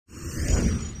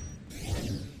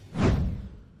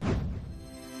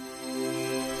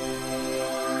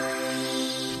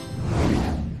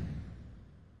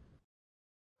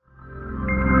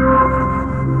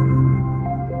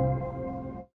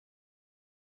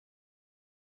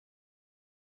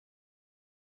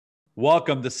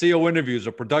Welcome to CEO Interviews,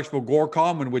 a production of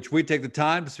Agoracom, in which we take the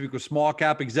time to speak with small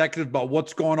cap executives about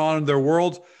what's going on in their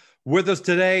worlds. With us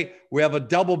today, we have a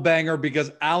double banger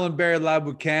because Alan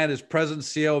Barry-Laboucan is president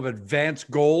and CEO of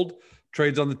Advanced Gold,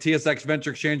 trades on the TSX Venture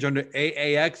Exchange under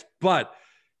AAX, but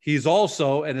he's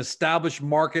also an established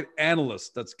market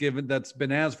analyst that's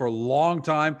been asked for a long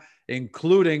time,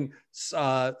 including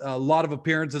a lot of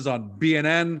appearances on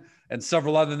BNN and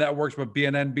several other networks, but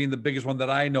BNN being the biggest one that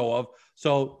I know of.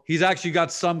 So he's actually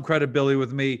got some credibility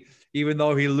with me, even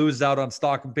though he loses out on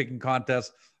stock and picking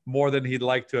contests more than he'd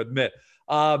like to admit.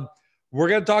 We're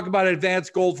going to talk about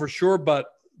Advanced Gold for sure, but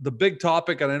the big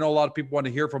topic, and I know a lot of people want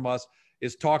to hear from us,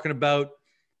 is talking about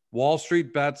Wall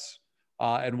Street bets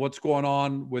and what's going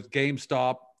on with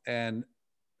GameStop, and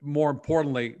more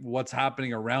importantly, what's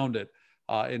happening around it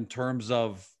in terms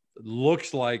of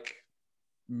looks like,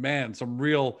 man, some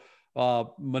real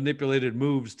manipulated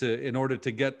moves in order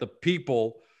to get the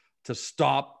people to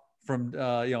stop from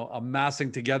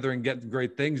amassing together and getting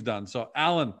great things done. So,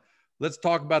 Alan, let's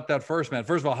talk about that first, man.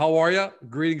 First of all, how are you?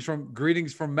 Greetings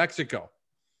from Mexico.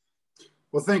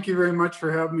 Well, thank you very much for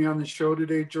having me on the show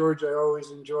today, George. I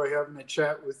always enjoy having a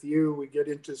chat with you. We get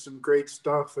into some great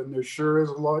stuff, and there sure is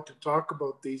a lot to talk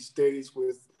about these days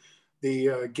with the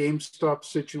GameStop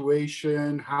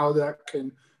situation, how that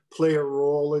can play a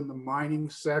role in the mining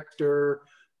sector.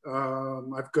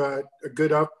 I've got a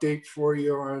good update for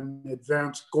you on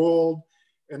Advanced Gold.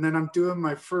 And then I'm doing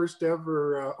my first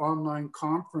ever online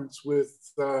conference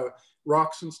with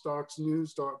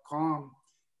rocksandstocksnews.com.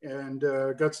 And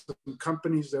got some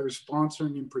companies that are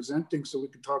sponsoring and presenting, so we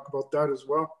can talk about that as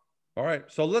well. All right.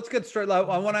 So let's get straight.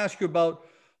 I want to ask you about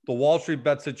the Wall Street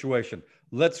bet situation.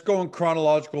 Let's go in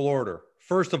chronological order.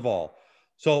 First of all,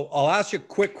 so I'll ask you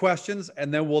quick questions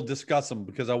and then we'll discuss them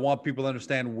because I want people to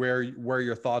understand where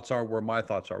your thoughts are, where my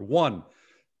thoughts are. One,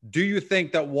 do you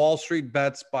think that Wall Street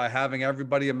bets, by having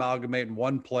everybody amalgamate in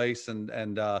one place and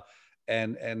talk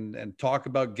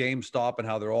about GameStop and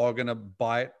how they're all going to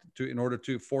buy it in order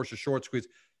to force a short squeeze,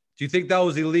 do you think that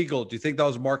was illegal? Do you think that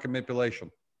was market manipulation?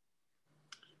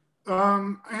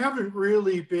 I haven't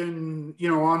really been,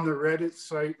 on the Reddit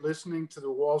site listening to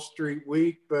the Wall Street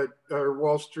Week, or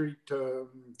Wall Street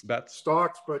bets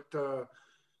stocks, but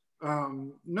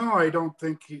no, I don't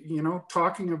think,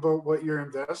 talking about what you're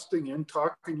investing in,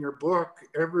 talking your book,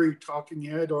 every talking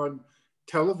head on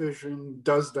television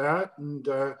does that. And,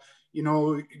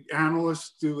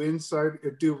 analysts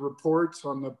do reports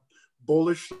on the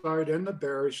bullish side and the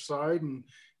bearish side. And,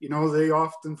 they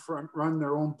often front run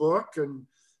their own book. And,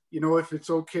 if it's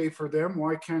okay for them,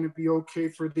 why can't it be okay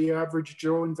for the average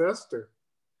Joe investor?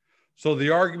 So the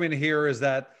argument here is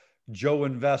that Joe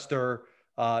and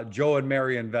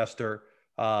Mary investor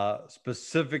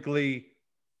specifically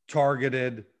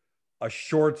targeted a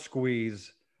short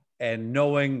squeeze, and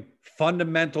knowing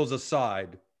fundamentals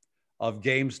aside of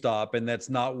GameStop, and that's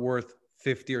not worth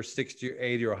 50 or 60 or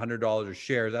 80 or $100 a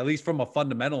share, at least from a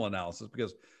fundamental analysis,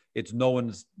 because it's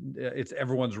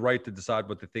everyone's right to decide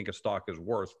what they think a stock is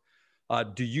worth.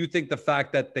 Do you think the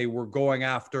fact that they were going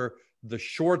after the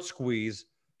short squeeze,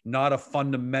 not a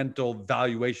fundamental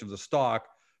valuation of the stock,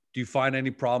 do you find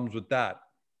any problems with that?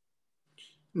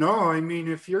 No, I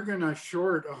mean, if you're going to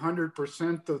short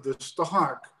 100% of the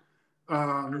stock,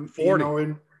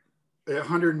 140,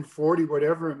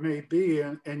 whatever it may be,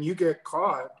 and you get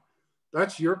caught,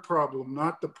 that's your problem,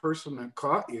 not the person that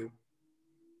caught you.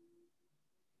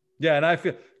 Yeah, and I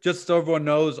feel, just so everyone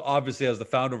knows, obviously, as the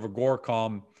founder of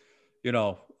Agoracom,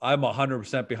 I'm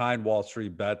 100% behind Wall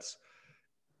Street bets.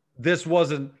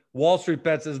 Wall Street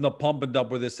bets isn't a pump and dump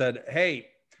where they said, hey,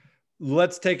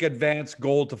 let's take Advanced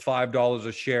Gold to $5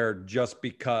 a share just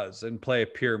because and play a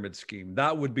pyramid scheme.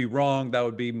 That would be wrong. That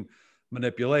would be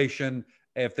manipulation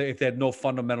if they had no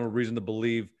fundamental reason to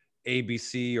believe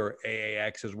ABC or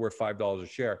AAX is worth $5 a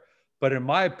share. But in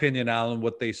my opinion, Alan,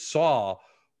 what they saw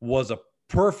was a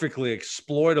perfectly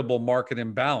exploitable market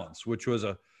imbalance, which was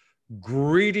a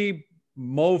greedy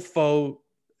mofo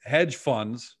hedge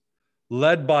funds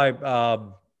led by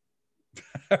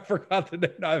I forgot the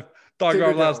name. I've talked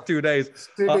about the last 2 days.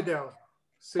 Citadel.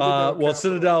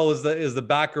 Citadel is the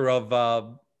backer of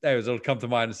anyways, it'll come to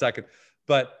mind in a second.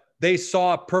 But they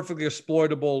saw a perfectly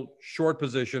exploitable short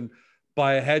position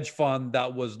by a hedge fund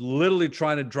that was literally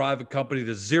trying to drive a company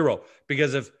to zero.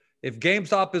 Because if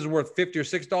GameStop is worth $50 or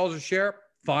 $60 a share,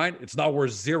 fine, it's not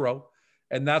worth zero.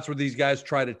 And that's where these guys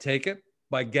try to take it,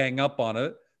 by gang up on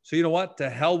it. So you know what? To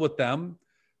hell with them.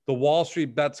 The Wall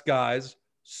Street bets guys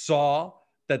saw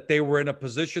that they were in a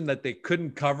position that they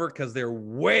couldn't cover because they're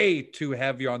way too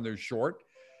heavy on their short.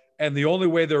 And the only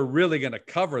way they're really going to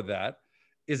cover that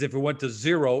is if it went to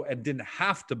zero and didn't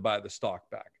have to buy the stock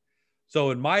back.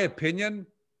 So in my opinion,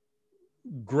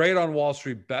 great on Wall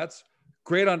Street Bets,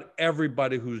 great on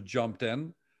everybody who's jumped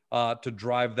in to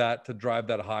drive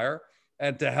that higher.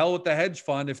 And to hell with the hedge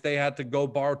fund if they had to go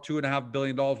borrow $2.5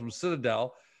 billion from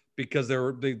Citadel because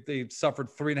they suffered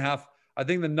 3.5. I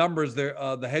think the numbers there,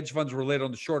 the hedge funds related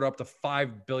on the short are up to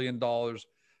 $5 billion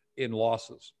in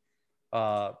losses.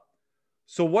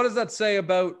 So what does that say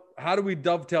about how do we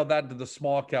dovetail that into the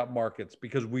small cap markets?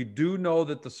 Because we do know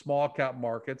that the small cap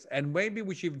markets, and maybe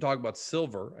we should even talk about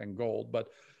silver and gold, but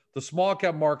the small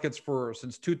cap markets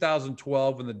since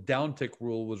 2012 when the downtick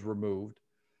rule was removed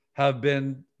have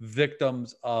been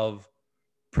victims of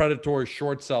predatory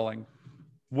short selling.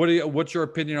 What's your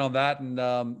opinion on that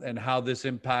and how this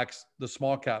impacts the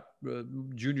small cap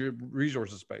junior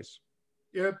resources space?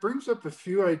 Yeah, it brings up a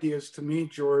few ideas to me,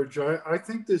 George. I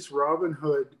think this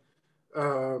Robinhood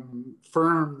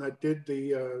firm that did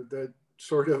that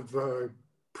sort of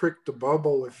pricked the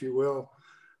bubble, if you will.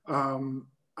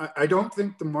 I don't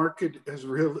think the market has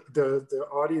really, the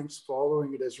audience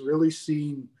following it has really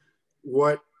seen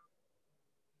what,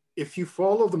 if you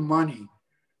follow the money,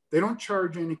 they don't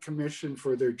charge any commission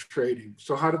for their trading.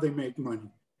 So how do they make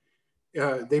money?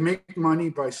 They make money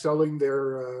by selling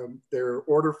their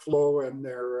order flow and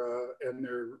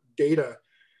their data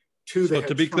to the hedge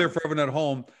to be clear funds. for everyone at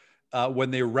home,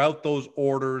 when they route those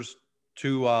orders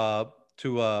to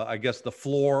I guess the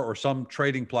floor or some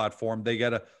trading platform, they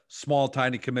get a small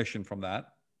tiny commission from that.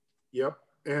 Yep,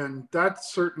 and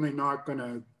that's certainly not going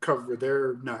to cover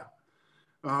their nut.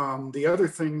 The other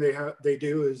thing they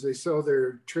do is they sell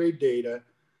their trade data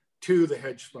to the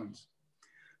hedge funds.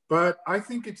 But I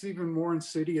think it's even more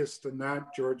insidious than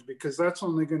that, George, because that's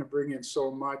only going to bring in so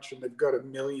much, and they've got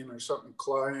 1 million or something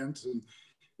clients, and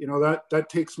that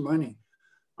takes money.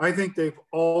 I think they've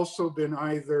also been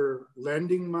either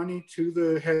lending money to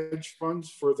the hedge funds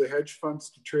for the hedge funds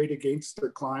to trade against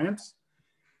their clients,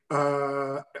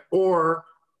 or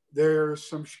there's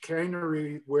some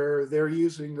chicanery where they're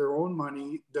using their own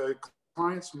money, the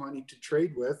client's money, to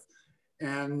trade with.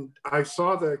 And I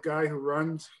saw the guy who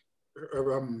runs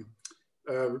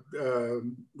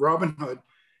Robinhood,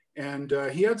 and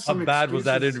he had some. How bad was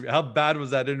that interview? How bad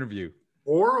was that interview?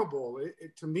 Horrible.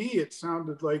 To me, it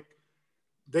sounded like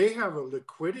they have a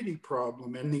liquidity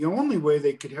problem, and the only way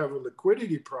they could have a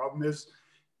liquidity problem is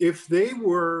if they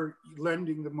were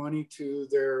lending the money to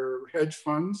their hedge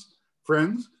funds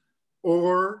friends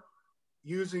or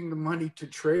using the money to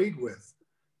trade with.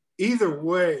 Either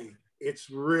way, it's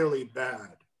really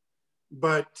bad.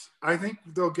 But I think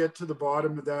they'll get to the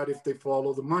bottom of that if they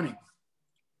follow the money.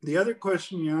 The other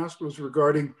question you asked was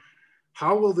regarding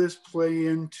how will this play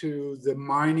into the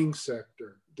mining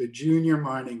sector, the junior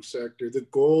mining sector, the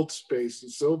gold space, the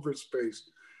silver space.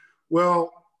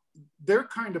 Well, they're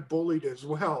kind of bullied as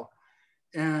well.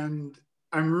 And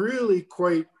I'm really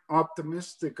quite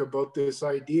optimistic about this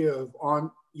idea of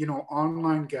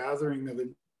online gathering of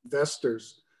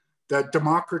investors that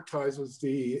democratizes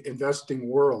the investing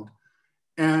world.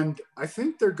 And I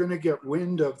think they're going to get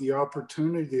wind of the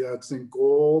opportunity that's in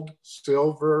gold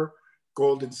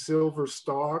and silver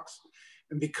stocks.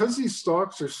 And because these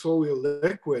stocks are so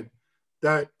illiquid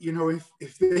that,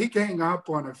 if they gang up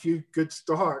on a few good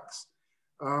stocks,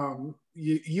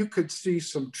 you could see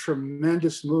some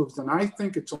tremendous moves. And I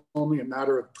think it's only a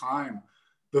matter of time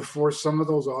before some of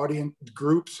those audience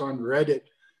groups on Reddit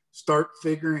start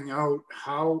figuring out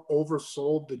how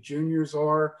oversold the juniors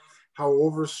are, how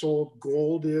oversold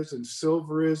gold is and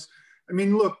silver is. I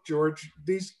mean, look, George,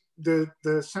 the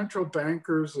central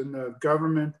bankers and the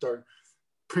government are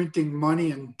printing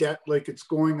money and debt like it's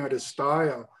going out of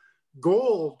style.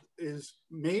 Gold is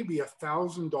maybe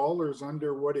 $1,000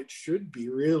 under what it should be,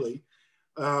 really.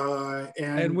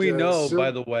 And we know,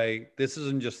 by the way, this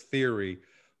isn't just theory.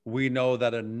 We know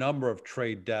that a number of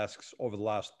trade desks over the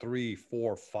last 3,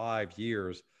 4, 5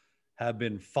 years have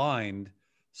been fined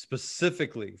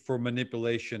specifically for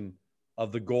manipulation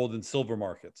of the gold and silver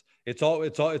markets. It's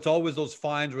always those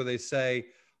fines where they say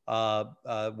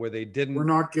where they didn't. We're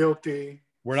not guilty.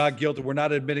 We're not guilty. We're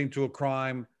not admitting to a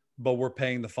crime, but we're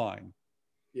paying the fine.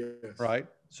 Yes. Right.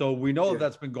 So we know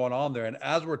that's been going on there. And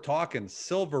as we're talking,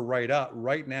 silver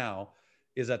right now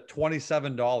is at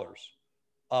 $27,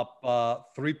 up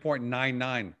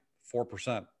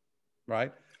 3.994%.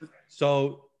 Right.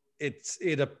 So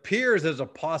it appears there's a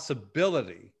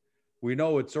possibility. We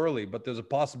know it's early, but there's a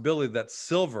possibility that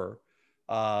silver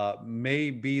may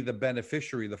be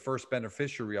the first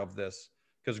beneficiary of this,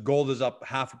 because gold is up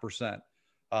 0.5%.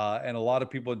 And a lot of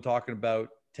people are talking about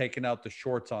taking out the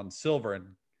shorts on silver.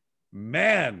 And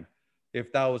man,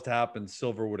 if that was to happen,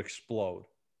 silver would explode.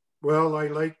 Well, I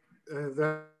like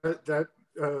that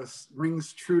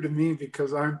rings true to me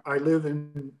because I live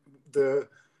in the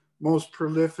most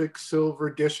prolific silver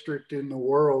district in the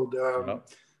world,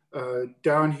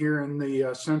 down here in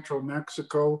the central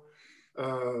Mexico.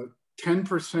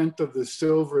 10% of the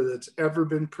silver that's ever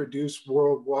been produced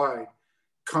worldwide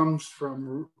comes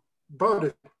from about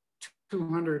a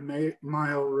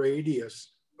 200-mile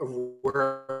radius of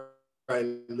where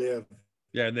I live.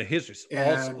 Yeah, in the history,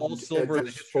 all And silver in the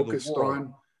it's history of the focused world,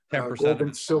 on 10% gold of and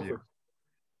it's from you, silver.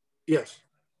 Yes,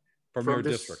 from from your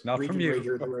this district, not from region right you,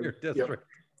 here. from your Yep. district.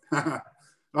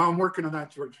 I'm working on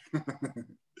that, George.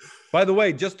 By the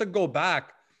way, just to go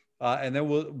back, and then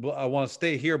I want to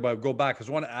stay here, but go back because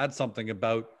I want to add something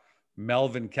about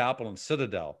Melvin Capital and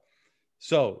Citadel.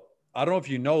 So I don't know if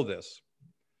you know this.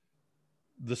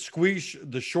 The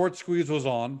short squeeze was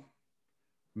on.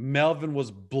 Melvin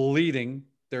was bleeding.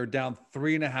 They're down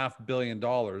 $3.5 billion.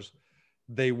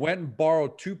 They went and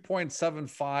borrowed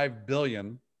 $2.75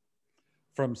 billion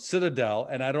from Citadel.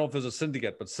 And I don't know if there's a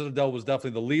syndicate, but Citadel was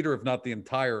definitely the leader, if not the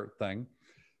entire thing.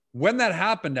 When that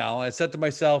happened, now, I said to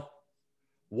myself,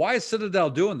 why is Citadel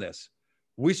doing this?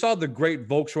 We saw the great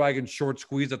Volkswagen short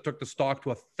squeeze that took the stock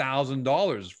to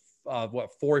 $1,000,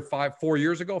 4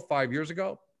 years ago, 5 years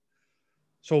ago?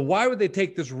 So why would they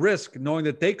take this risk knowing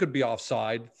that they could be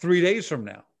offside 3 days from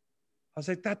now? I was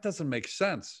like, that doesn't make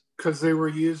sense. Because they were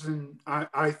using,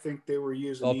 I think they were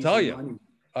using I'll tell you, money.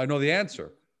 I know the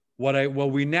answer.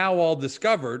 What we now all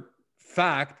discovered,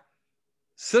 fact,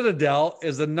 Citadel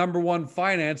is the number one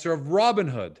financer of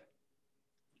Robinhood.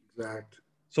 Exact.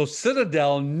 So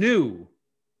Citadel knew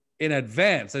in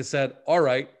advance. They said, all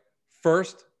right,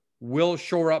 first, we'll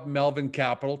shore up Melvin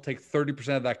Capital, take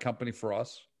 30% of that company for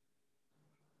us.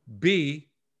 B,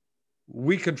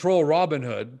 we control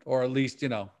Robinhood, or at least,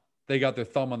 they got their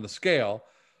thumb on the scale.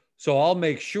 So I'll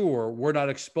make sure we're not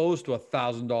exposed to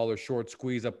 $1,000 short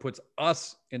squeeze that puts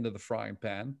us into the frying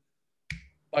pan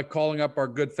by calling up our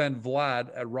good friend Vlad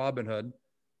at Robinhood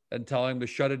and telling him to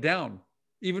shut it down,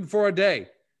 even for a day,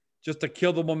 just to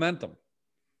kill the momentum.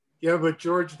 Yeah, but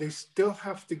George, they still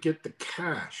have to get the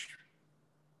cash.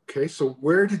 Okay, so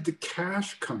where did the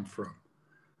cash come from?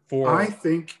 I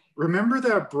think, remember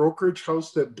that brokerage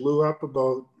house that blew up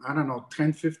about,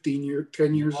 10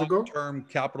 years ago? Long-term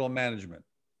capital management.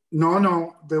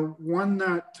 No, the one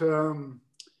that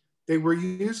they were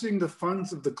using the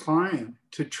funds of the client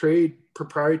to trade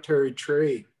proprietary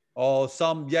trade. Oh,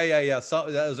 some.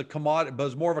 Some, that was a commodity, but it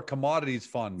was more of a commodities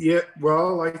fund. Yeah,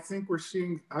 well, I think we're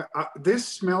seeing, this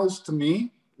smells to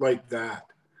me like that,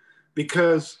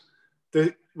 because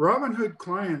the Robinhood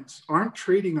clients aren't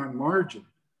trading on margin.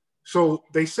 So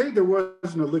they say there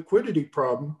wasn't a liquidity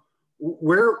problem.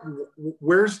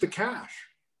 Where's the cash?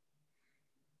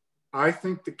 I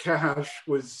think the cash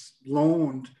was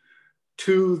loaned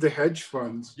to the hedge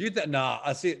funds.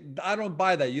 I don't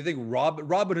buy that. You think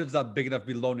Robinhood's not big enough to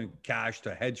be loaning cash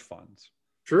to hedge funds?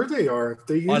 Sure they are. If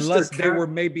they use unless they were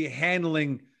maybe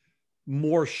handling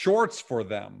more shorts for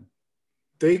them.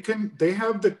 They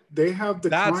have the client's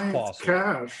possible.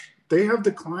 Cash. They have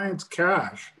the client's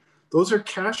cash. Those are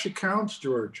cash accounts,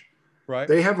 George. Right.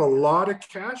 They have a lot of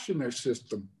cash in their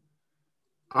system.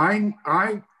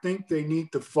 I think they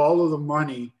need to follow the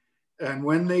money. And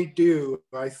when they do,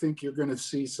 I think you're going to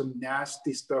see some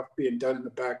nasty stuff being done in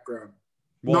the background.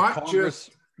 Well,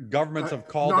 governments have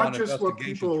called on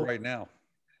investigations right now.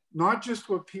 Not just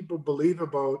what people believe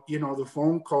about, the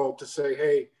phone call to say,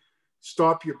 hey,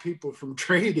 stop your people from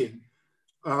trading.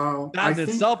 That in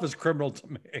itself is criminal to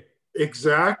me.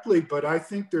 Exactly. But I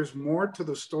think there's more to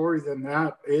the story than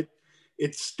that.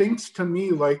 It stinks to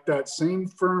me like that same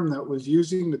firm that was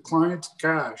using the client's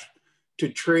cash to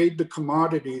trade the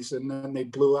commodities, and then they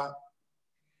blew up.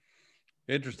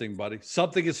 Interesting, buddy.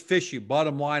 Something is fishy.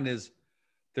 Bottom line is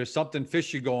there's something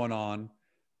fishy going on,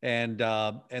 and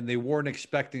they weren't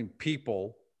expecting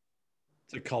people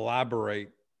to collaborate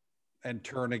and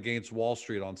turn against Wall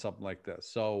Street on something like this.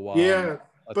 So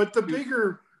but the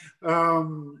bigger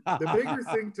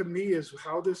thing to me is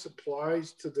how this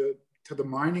applies to the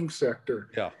mining sector.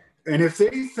 Yeah. And if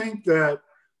they think that,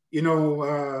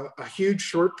 a huge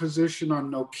short position on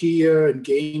Nokia and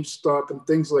GameStop and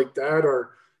things like that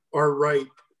are ripe,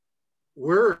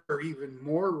 we're even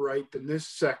more ripe in this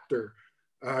sector.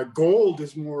 Gold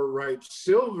is more ripe.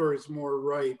 Silver is more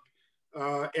ripe.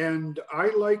 And I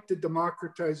like the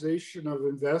democratization of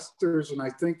investors. And I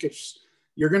think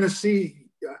you're going to see,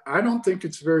 I don't think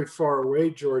it's very far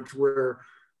away, George, where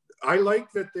I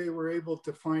like that they were able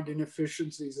to find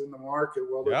inefficiencies in the market.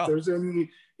 Well, if Yeah. there's any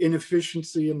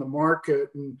inefficiency in the market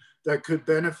and that could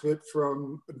benefit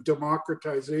from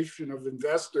democratization of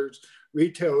investors,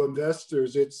 retail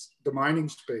investors, it's the mining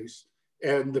space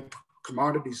and the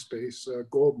commodity space,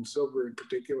 gold and silver in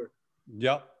particular.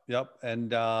 Yep. Yep.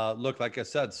 And look, like I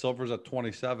said, silver's at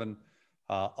 27,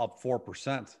 up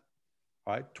 4%,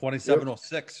 right?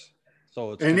 2706.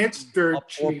 So it's dirt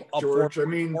cheap, George. I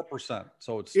mean, 4%.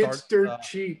 So it's dirt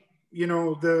cheap. You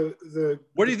know,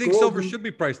 what do you think silver should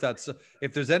be priced at? So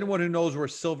if there's anyone who knows where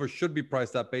silver should be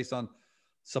priced at based on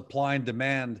supply and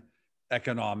demand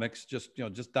economics, just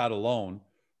that alone,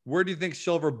 where do you think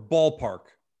silver ballpark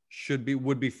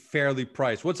would be fairly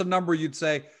priced? What's a number you'd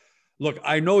say? Look,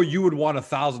 I know you would want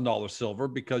 $1,000 silver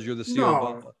because you're the CEO.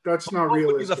 No, that's not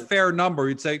realistic. It's a fair number.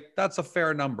 You'd say that's a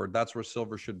fair number. That's where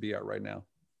silver should be at right now.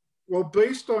 Well,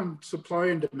 based on supply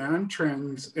and demand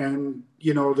trends and,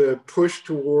 the push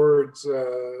towards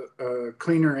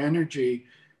cleaner energy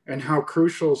and how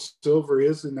crucial silver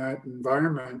is in that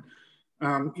environment,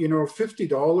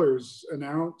 $50 an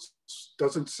ounce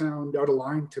doesn't sound out of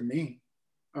line to me.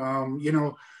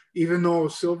 Even though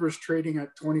silver is trading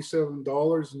at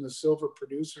 $27 and the silver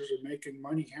producers are making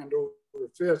money hand over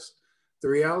fist, the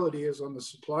reality is on the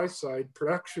supply side,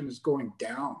 production is going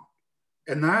down.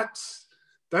 And that's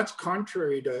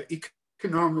contrary to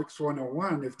economics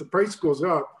 101. If the price goes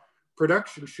up,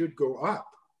 production should go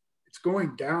up. It's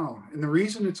going down. And the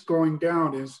reason it's going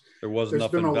down is there wasn't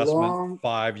enough investment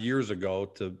 5 years ago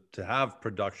to have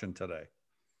production today.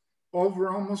 Over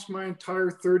almost my entire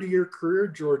 30-year career,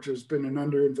 George, has been an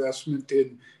underinvestment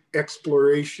in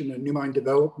exploration and new mine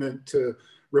development to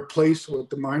replace what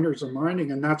the miners are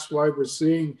mining. And that's why we're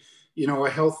seeing, a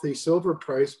healthy silver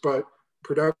price, but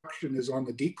production is on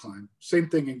the decline. Same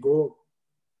thing in gold.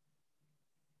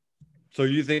 So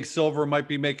you think silver might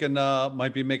be making a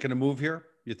move here?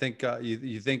 You think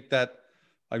you think that?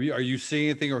 Are you seeing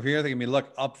anything or hearing anything? I mean,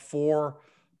 look, up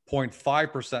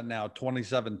 4.5% now,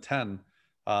 27.10.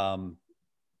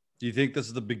 Do you think this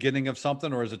is the beginning of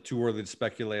something, or is it too early to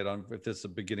speculate on if this is the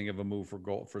beginning of a move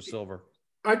for silver?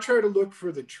 I try to look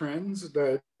for the trends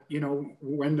that,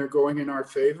 when they're going in our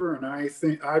favor. And I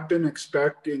think I've been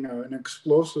expecting an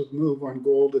explosive move on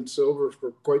gold and silver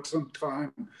for quite some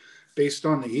time based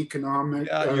on the economic.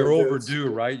 Yeah, you're overdue,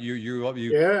 right? You've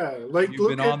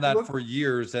been on that for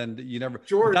years and you never,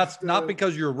 George, that's not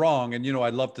because you're wrong. And,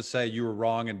 I'd love to say you were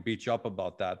wrong and beat you up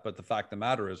about that. But the fact of the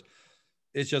matter is,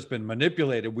 it's just been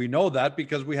manipulated. We know that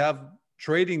because we have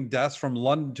trading desks from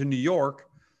London to New York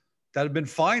that have been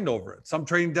fined over it. Some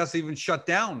trading desks even shut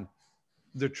down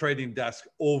the trading desk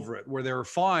over it, where they were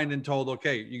fined and told,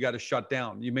 okay, you got to shut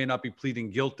down. You may not be pleading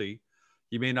guilty.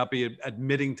 You may not be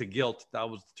admitting to guilt. That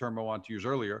was the term I wanted to use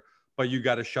earlier, but you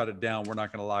got to shut it down. We're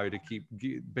not going to allow you to keep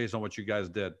based on what you guys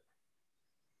did.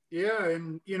 Yeah.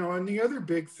 And, and the other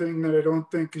big thing that I don't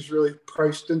think is really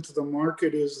priced into the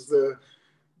market is the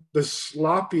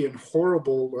sloppy and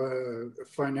horrible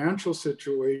financial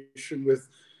situation with,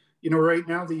 right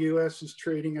now the U.S. is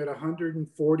trading at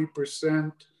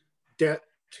 140% debt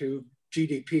to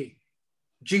GDP.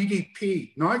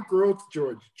 GDP, not growth,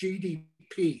 George,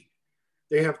 GDP.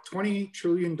 They have $28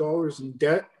 trillion in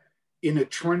debt in a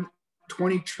 $20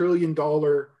 trillion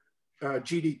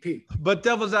GDP. But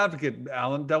devil's advocate,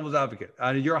 Alan, devil's advocate.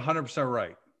 You're 100%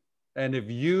 right. And if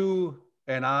you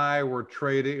and I were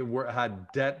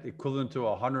had debt equivalent to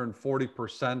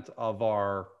 140% of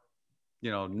our,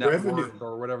 net revenue, worth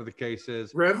or whatever the case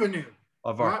is. Revenue,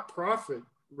 not profit,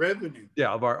 revenue.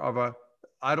 Yeah,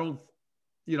 I don't,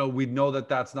 we know that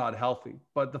that's not healthy.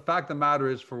 But the fact of the matter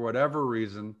is, for whatever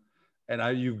reason,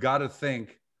 and you've got to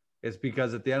think it's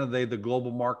because at the end of the day, the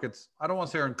global markets, I don't want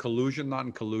to say are in collusion, not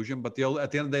in collusion, but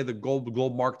at the end of the day, the global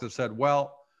markets have said,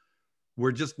 well,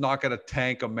 we're just not going to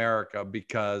tank America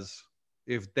because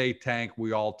if they tank,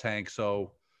 we all tank.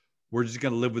 So we're just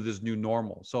going to live with this new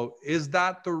normal. So is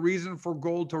that the reason for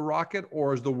gold to rocket,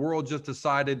 or has the world just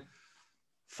decided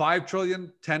 5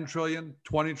 trillion, 10 trillion,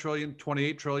 20 trillion,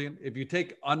 28 trillion? If you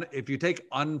take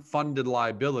unfunded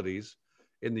liabilities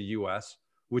in the US,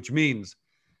 which means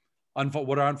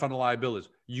what are unfunded liabilities?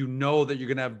 You know that you're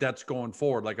going to have debts going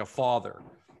forward, like a father.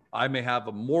 I may have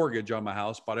a mortgage on my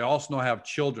house, but I also know I have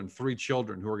 3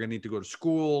 children who are going to need to go to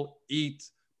school, eat,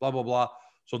 blah, blah, blah.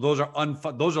 So those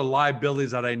are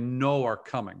liabilities that I know are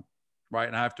coming, right?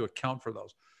 And I have to account for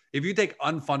those. If you take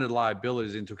unfunded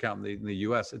liabilities into account in the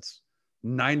US, it's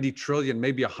 90 trillion,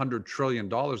 maybe $100 trillion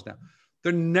now.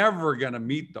 They're never going to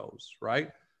meet those,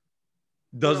 right?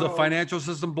 Does the financial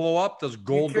system blow up? Does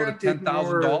gold go to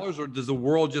 $10,000, or does the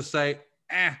world just say,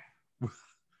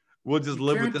 we'll just You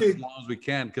live with can't this as long as we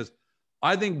can, because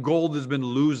I think gold has been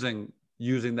losing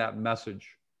using that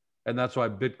message. And that's why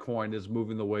Bitcoin is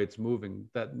moving the way it's moving.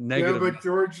 That Yeah, negative. but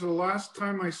George, the last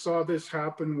time I saw this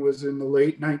happen was in the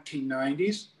late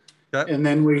 1990s. Okay. And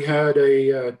then we had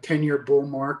a 10-year bull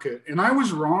market. And I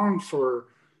was wrong for,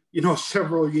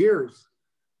 several years.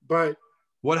 But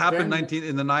What happened then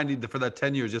in the 90s for that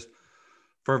 10 years, just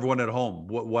for everyone at home?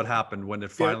 What happened when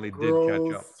it finally debt did catch up?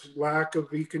 growth, lack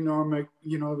of economic,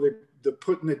 the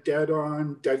putting the debt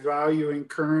on, devaluing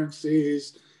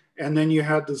currencies. And then you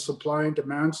had the supply and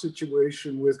demand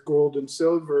situation with gold and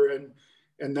silver.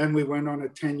 And then we went on a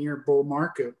 10-year bull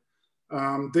market.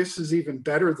 This is even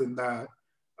better than that.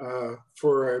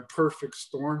 For a perfect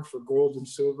storm for gold and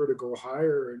silver to go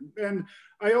higher, and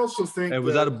I also think. And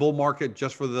was that a bull market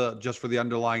just for the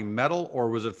underlying metal,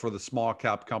 or was it for the small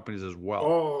cap companies as well?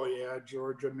 Oh yeah,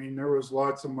 George. I mean, there was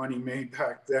lots of money made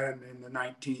back then in the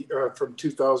from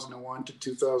 2001 to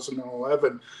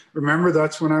 2011. Remember,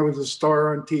 that's when I was a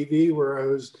star on TV, where I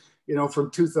was, from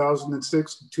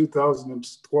 2006 to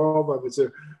 2012, I was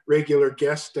a regular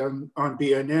guest on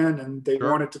BNN, and they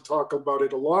wanted to talk about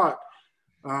it a lot.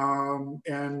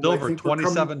 And silver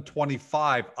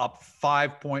 27.25 up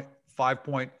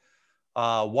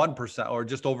 5.1%, or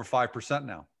just over 5%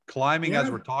 now, climbing as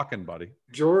we're talking, buddy.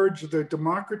 George, the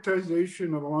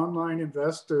democratization of online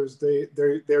investors, they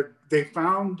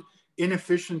found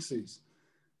inefficiencies.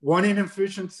 One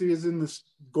inefficiency is in the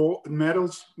gold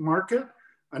metals market.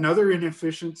 Another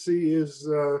inefficiency is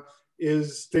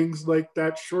things like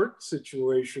that short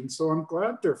situation. So I'm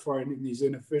glad they're finding these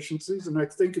inefficiencies. And I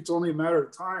think it's only a matter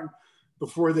of time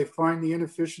before they find the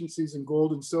inefficiencies in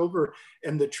gold and silver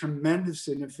and the tremendous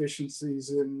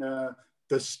inefficiencies in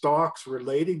the stocks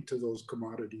relating to those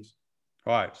commodities.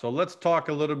 All right. So let's talk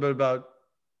a little bit about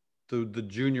the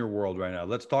junior world right now.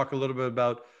 Let's talk a little bit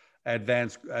about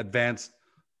advanced.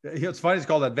 It's funny it's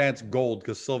called advanced gold,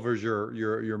 because silver is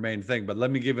your main thing. But let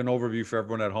me give an overview for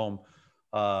everyone at home.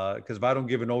 Because if I don't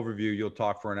give an overview, you'll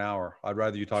talk for an hour. I'd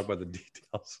rather you talk about the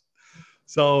details.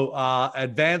 So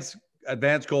Advanced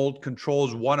Gold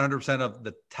controls 100% of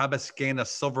the Tabasqueña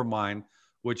silver mine,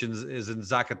 which is in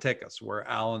Zacatecas, where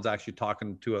Alan's actually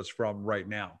talking to us from right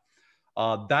now.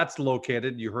 That's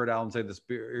located, you heard Alan say this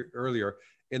earlier,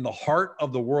 in the heart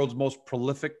of the world's most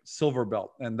prolific silver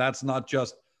belt. And that's not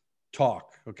just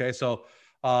talk, okay? So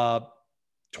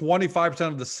 25%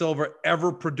 of the silver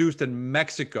ever produced in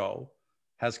Mexico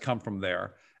has come from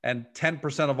there. And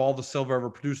 10% of all the silver ever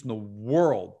produced in the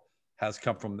world has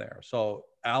come from there. So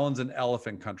Alan's an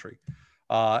elephant country.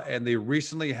 And they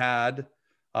recently had,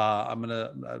 I'm going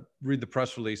to read the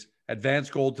press release,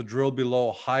 Advanced Gold to drill below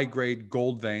a high-grade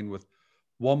gold vein with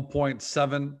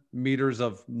 1.7 meters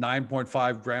of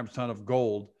 9.5 grams per ton of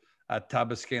gold at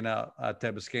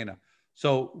Tabasqueña.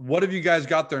 So what have you guys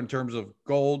got there in terms of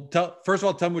gold? First of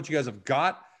all, tell me what you guys have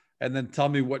got, and then tell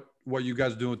me what you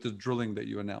guys are doing with the drilling that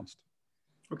you announced.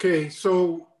 Okay,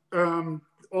 so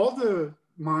all the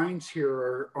mines here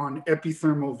are on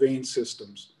epithermal vein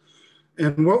systems.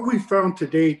 And what we found to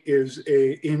date is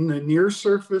in the near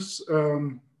surface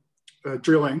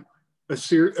drilling, a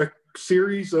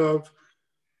series of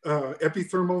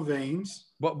epithermal veins.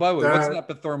 But by the way, what's an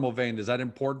epithermal vein? Is that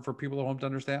important for people at home to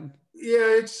understand?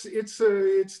 Yeah, it's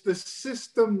the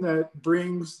system that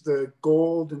brings the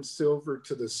gold and silver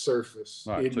to the surface.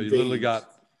 All right, so you literally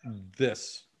got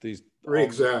these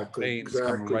exactly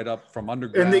coming right up from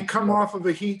underground, and they come off of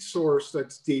a heat source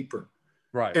that's deeper.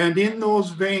 Right. And in those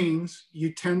veins,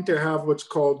 you tend to have what's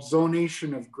called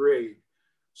zonation of grade.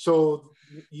 So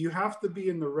you have to be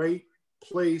in the right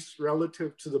place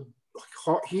relative to the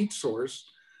hot heat source.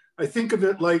 I think of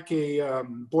it like a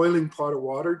boiling pot of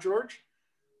water, George.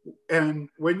 And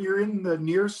when you're in the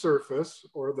near surface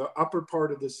or the upper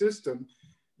part of the system,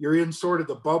 you're in sort of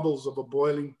the bubbles of a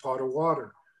boiling pot of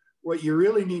water. What you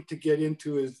really need to get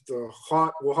into is the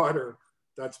hot water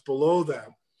that's below that.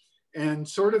 And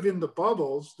sort of in the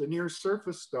bubbles, the near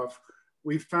surface stuff,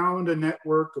 we found a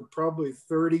network of probably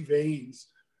 30 veins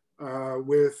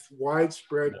with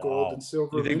widespread gold and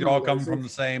silver. You think they're all coming from the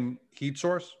same heat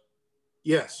source?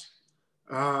 Yes.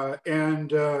 So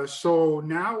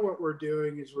now what we're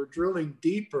doing is we're drilling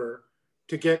deeper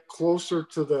to get closer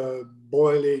to the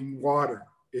boiling water,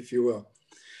 if you will.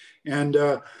 And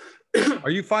are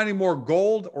you finding more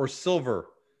gold or silver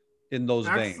in those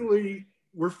veins? Actually,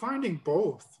 we're finding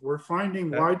both. We're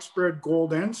finding widespread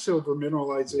gold and silver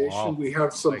mineralization. Wow. We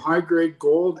have some high-grade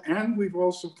gold, and we've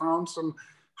also found some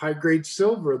high-grade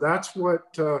silver. That's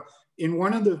what, in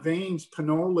one of the veins,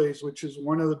 Penoles, which is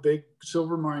one of the big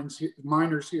silver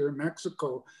miners here in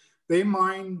Mexico, they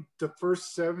mined the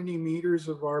first 70 meters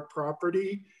of our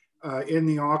property in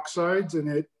the oxides, and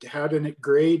it had a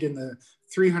grade in the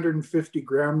 350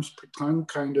 grams per ton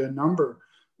kind of number,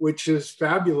 which is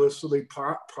fabulously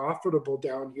profitable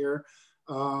down here.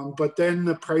 But then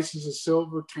the prices of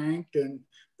silver tanked, and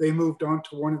they moved on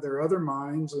to one of their other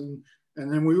mines, and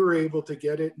then we were able to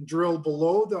get it and drill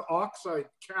below the oxide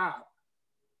cap,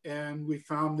 and we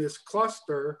found this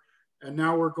cluster, and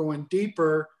now we're going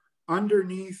deeper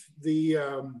underneath the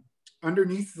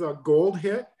gold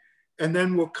hit, and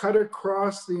then we'll cut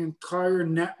across the entire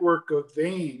network of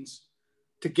veins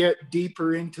to get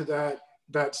deeper into that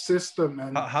system.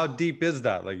 And how deep is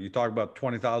that? Like, you talk about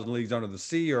 20,000 leagues under the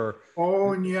sea, or?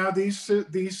 Oh, and yeah, these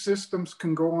systems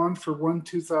can go on for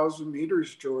 2,000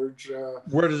 meters, George.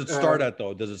 Where does it start at,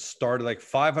 though? Does it start at like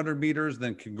 500 meters,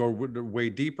 then can go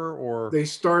way deeper, or? They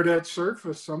start at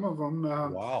surface, some of them.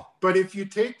 Wow. But if you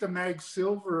take the Mag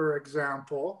Silver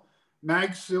example,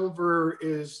 Mag Silver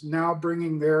is now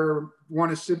bringing their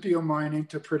Juanicipio mine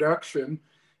into production,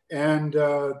 and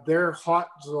their hot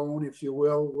zone, if you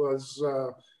will, was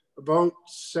about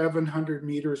 700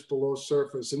 meters below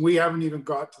surface, and we haven't even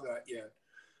got to that yet.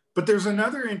 But there's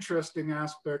another interesting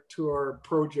aspect to our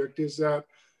project, is that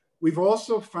we've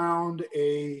also found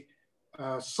a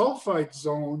sulfide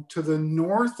zone to the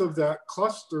north of that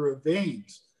cluster of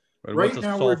veins. But right what's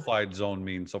now, a sulfide zone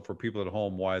mean? So for people at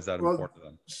home, why is that important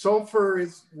then? Sulfur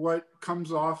is what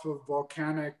comes off of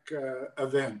volcanic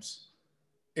events,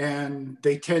 and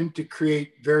they tend to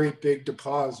create very big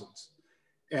deposits.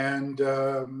 And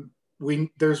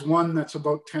there's one that's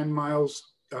about 10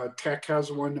 miles. Teck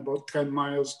has one about 10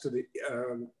 miles to the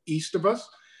east of us.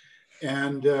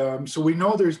 And so we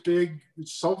know there's big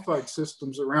sulfide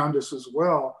systems around us as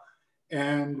well.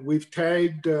 And we've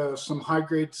tagged some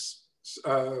high-grade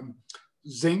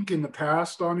zinc in the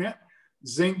past on it.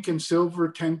 Zinc and silver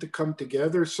tend to come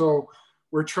together. So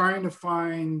we're trying to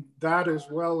find that as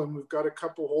well. And we've got a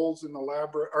couple holes in the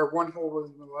lab, or one hole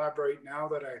in the lab right now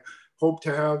that I hope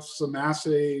to have some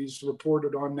assays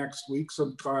reported on next week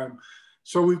sometime.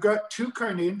 So we've got two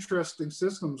kind of interesting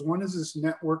systems. One is this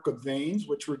network of veins,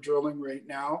 which we're drilling right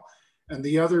now. And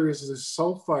the other is this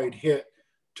sulfide hit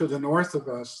to the north of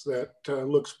us that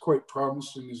looks quite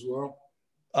promising as well.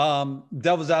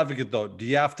 Devil's advocate, though, do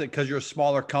you have to, because you're a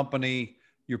smaller company,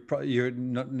 you're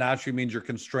naturally means you're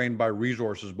constrained by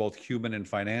resources, both human and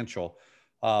financial.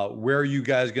 Where are you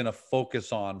guys going to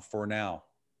focus on for now?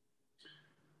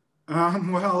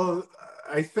 Well,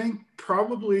 I think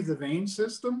probably the vein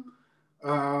system,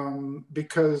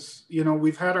 because, you know,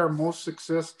 we've had our most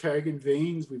success tagging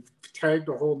veins. We've tagged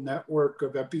a whole network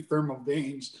of epithermal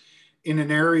veins in an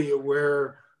area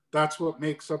where that's what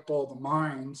makes up all the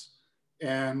mines.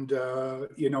 And,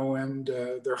 you know, and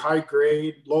they're high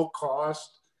grade, low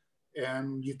cost,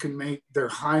 and you can make their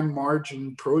high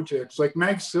margin projects like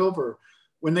Mag Silver.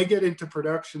 When they get into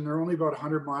production, they're only about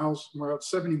 100 miles, about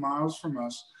 70 miles from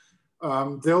us.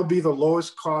 They'll be the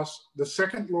lowest cost, the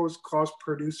second lowest cost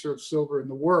producer of silver in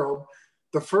the world.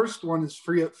 The first one is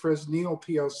Fresnillo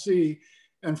PLC,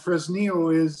 and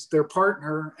Fresnillo is their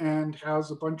partner and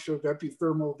has a bunch of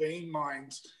epithermal vein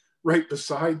mines right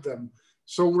beside them.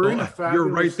 So we're in a fabulous... You're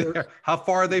right there. How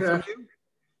far are they from you?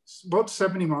 About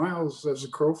 70 miles as a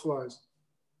crow flies.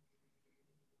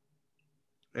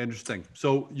 Interesting.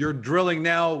 So you're drilling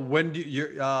now. When do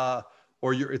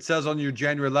it says on your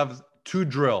January 11th to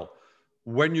drill.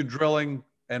 When you're drilling,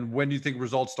 and when do you think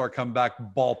results start coming back,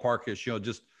 ballparkish, you know,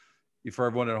 just for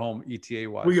everyone at home, ETA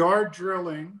wise? We are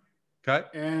drilling. Okay.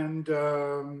 And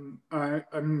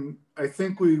I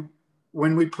think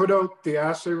when we put out the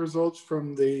assay results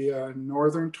from the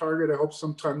northern target, I hope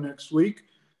sometime next week,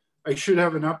 I should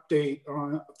have an update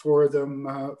for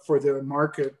them, for the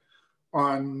market,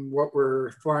 on what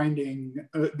we're finding.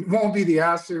 It won't be the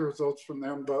assay results from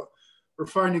them, but we're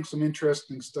finding some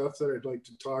interesting stuff that I'd like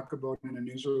to talk about in a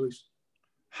news release.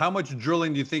 How much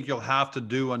drilling do you think you'll have to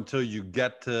do until you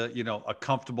get to, you know, a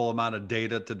comfortable amount of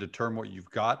data to determine what you've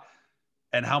got?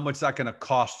 And how much is that going to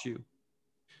cost you?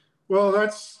 Well,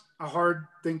 that's a hard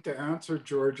thing to answer,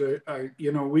 George.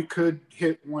 You know, we could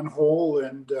hit one hole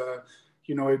and,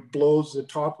 you know, it blows the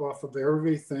top off of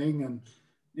everything. And,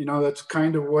 you know, that's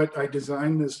kind of what we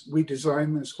designed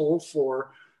this hole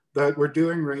for, that we're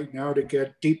doing right now, to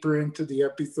get deeper into the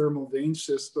epithermal vein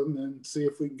system and see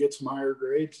if we can get some higher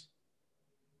grades.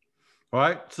 All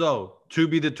right. So to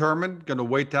be determined, going to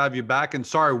wait to have you back. And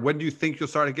sorry, when do you think you'll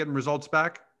start getting results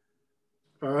back?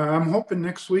 I'm hoping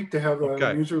next week to have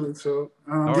a news release. So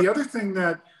the other thing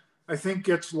that I think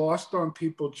gets lost on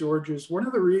people, George, is one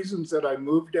of the reasons that I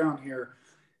moved down here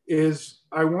is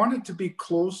I wanted to be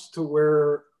close to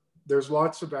where there's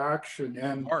lots of action.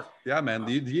 And Mark, yeah, man.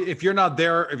 If you're not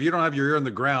there, if you don't have your ear on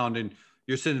the ground and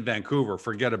you're sitting in Vancouver,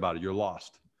 forget about it. You're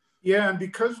lost. yeah, and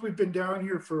because we've been down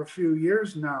here for a few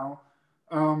years now,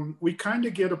 we kind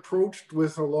of get approached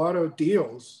with a lot of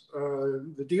deals.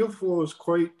 The deal flow is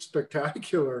quite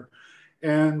spectacular.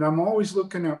 And I'm always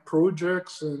looking at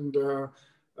projects and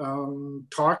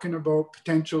talking about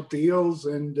potential deals.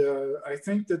 And I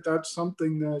think that that's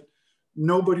something that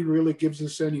nobody really gives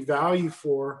us any value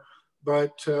for.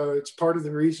 But it's part of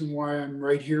the reason why I'm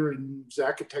right here in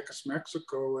Zacatecas,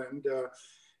 Mexico. And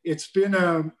it's been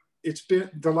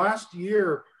the last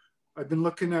year. I've been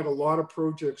looking at a lot of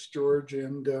projects, George,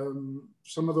 and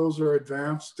some of those are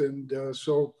advanced. And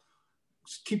so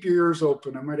keep your ears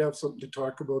open. I might have something to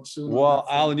talk about soon. Well,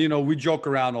 Alan, you know, we joke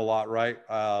around a lot, right?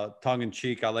 Tongue in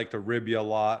cheek. I like to rib you a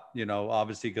lot, you know,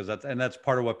 obviously, because that's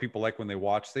part of what people like when they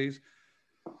watch these.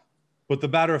 But the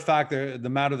matter of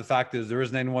the fact is there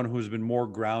isn't anyone who's been more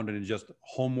grounded in just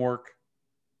homework,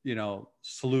 you know,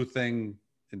 sleuthing,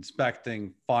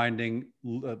 inspecting, finding,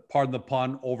 pardon the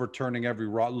pun, overturning every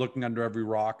rock, looking under every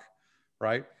rock,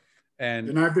 right?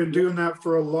 And I've been doing that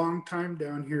for a long time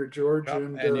down here, George. Yep,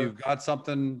 and you've got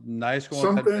something nice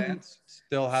going with Advance.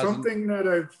 Something that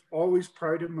I've always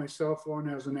prided myself on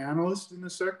as an analyst in the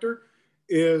sector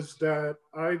is that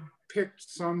I've picked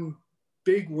some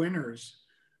big winners,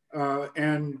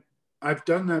 and I've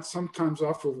done that sometimes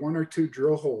off of one or two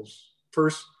drill holes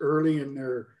first early in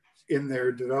their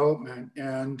development.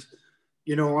 And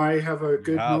you know, I have a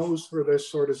good nose for this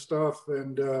sort of stuff,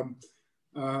 and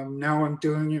now I'm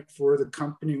doing it for the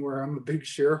company where I'm a big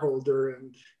shareholder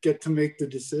and get to make the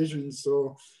decisions.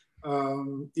 So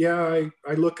yeah,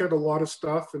 I look at a lot of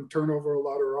stuff and turn over a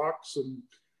lot of rocks, and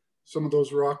some of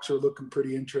those rocks are looking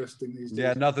pretty interesting these days.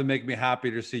 Yeah, nothing make me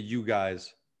happy to see you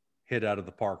guys hit out of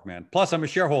the park, man. Plus, I'm a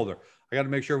shareholder. I got to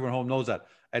make sure everyone home knows that.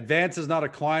 Advance is not a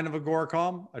client of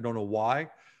Agoracom. I don't know why,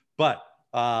 but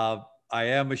I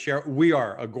am we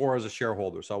are Agora as a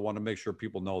shareholder. So I want to make sure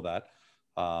people know that.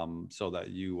 So that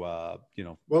you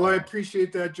know. Well, I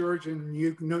appreciate that, George, and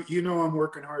you know I'm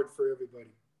working hard for everybody.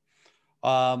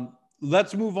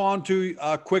 Let's move on to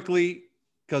quickly,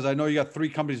 because I know you got 3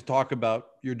 companies to talk about.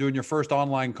 You're doing your first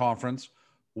online conference.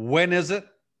 When is it?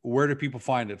 Where do people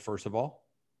find it, first of all?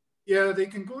 Yeah, they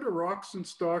can go to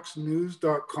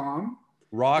rocksandstocksnews.com.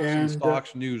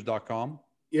 rocksandstocksnews.com.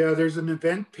 Yeah, there's an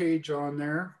event page on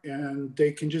there, and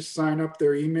they can just sign up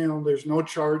their email. There's no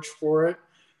charge for it.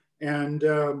 And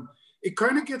it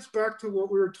kind of gets back to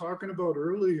what we were talking about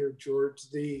earlier, George,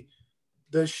 the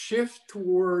shift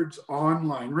towards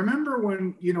online. Remember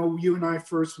when, you know, you and I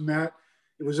first met?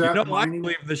 It was at mining. I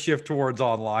believe the shift towards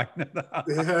online.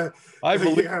 Yeah, I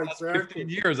believe that's 15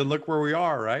 years, and look where we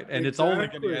are, right? And it's only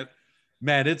going to get,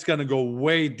 man, it's going to go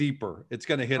way deeper. It's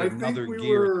going to hit another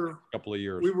gear in a couple of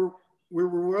years. We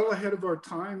were well ahead of our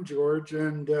time, George,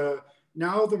 and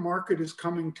now the market is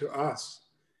coming to us.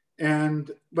 And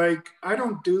like, I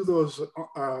don't do those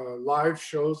live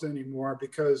shows anymore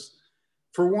because,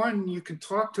 for one, you can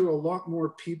talk to a lot more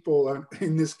people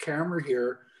in this camera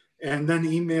here and then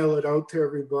email it out to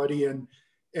everybody. And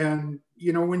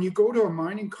you know, when you go to a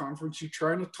mining conference, you're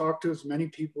trying to talk to as many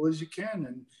people as you can.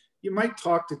 And you might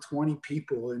talk to 20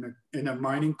 people in a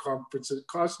mining conference. It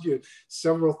costs you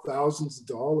several thousands of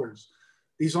dollars.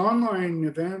 These online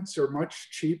events are much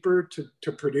cheaper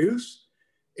to produce,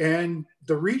 and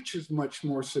the reach is much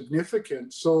more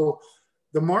significant. So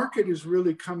the market is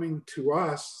really coming to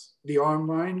us, the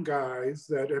online guys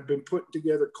that have been putting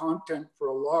together content for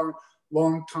a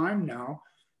long time now.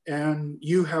 And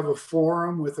you have a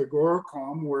forum with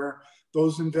Agoracom where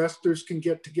those investors can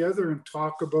get together and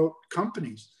talk about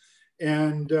companies.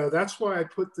 And that's why I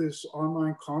put this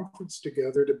online conference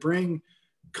together, to bring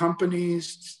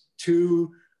companies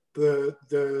to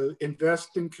the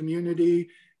investing community.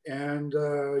 And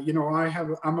you know,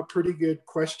 I'm a pretty good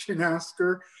question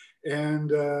asker,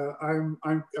 and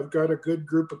I've got a good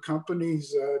group of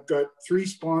companies. Got 3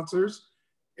 sponsors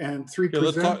and 3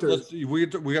 presenters. We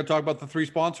got to talk about the 3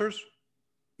 sponsors.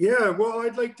 Yeah, well,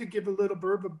 I'd like to give a little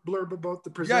blurb about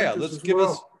the presenters. Yeah, let's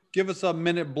give us a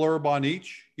minute blurb on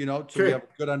each. You know, so we have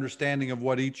a good understanding of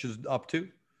what each is up to.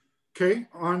 Okay,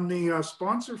 on the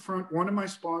sponsor front, one of my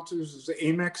sponsors is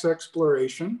Amex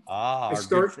Exploration. Our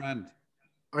good friend.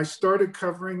 I started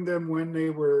covering them when they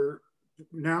were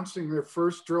announcing their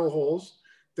first drill holes.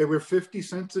 They were 50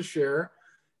 cents a share,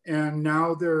 and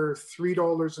now they're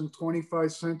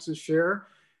 $3.25 a share.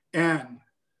 And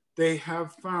they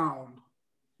have found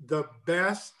the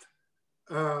best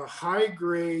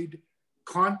high-grade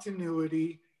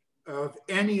continuity of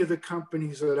any of the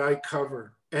companies that I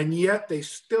cover. And yet they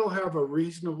still have a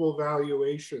reasonable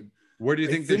valuation. Where do you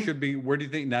think they should be? Where do you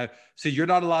think now? See, you're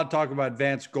not allowed to talk about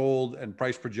advanced gold and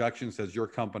price projections as your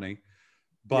company,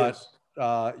 but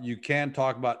you can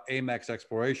talk about Amex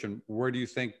Exploration. Where do you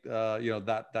think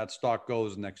that stock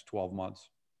goes in the next 12 months?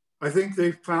 I think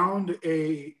they found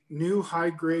a new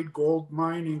high-grade gold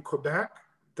mine in Quebec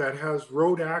that has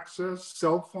road access,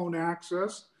 cell phone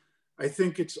access. I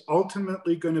think it's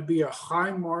ultimately going to be a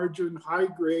high-margin,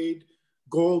 high-grade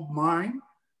gold mine.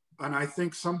 And I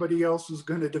think somebody else is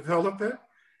going to develop it,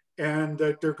 and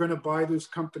that they're going to buy this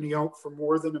company out for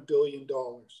more than $1 billion.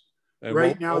 And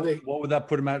what would that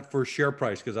put them at for share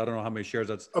price? Because I don't know how many shares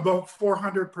that's about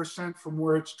 400% from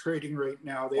where it's trading right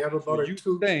now. They have about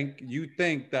you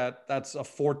think that that's a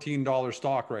 $14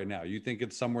 stock right now? You think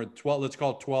it's somewhere 12? Let's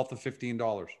call it $12 to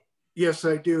 $15. Yes,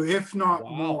 I do, if not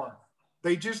more.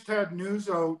 They just had news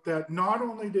out that not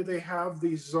only do they have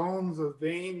these zones of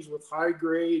veins with high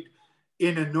grade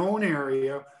in a known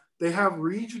area, they have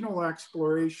regional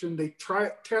exploration. They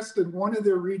tested one of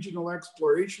their regional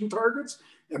exploration targets,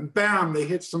 and bam, they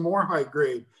hit some more high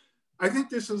grade. I think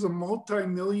this is a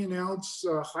multi-million ounce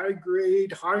high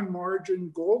grade, high margin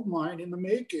gold mine in the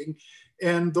making,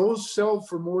 and those sell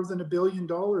for more than $1 billion.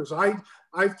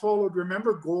 I followed,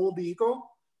 remember Gold Eagle?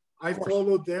 I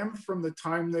followed them from the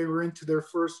time they were into their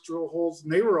first drill holes,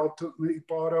 and they were ultimately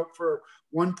bought out for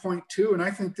 1.2. And I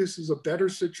think this is a better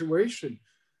situation.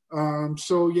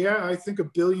 So yeah, I think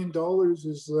 $1 billion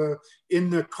is in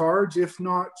the cards, if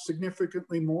not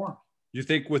significantly more. You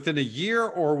think within a year,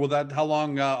 or will that? How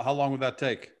long will that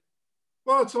take?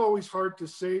 Well, it's always hard to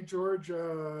say, George,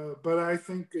 but I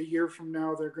think a year from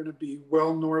now they're going to be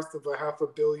well north of a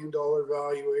 $500 million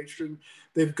valuation.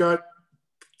 They've got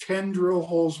 10 drill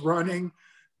holes running,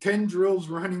 10 drills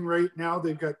running right now.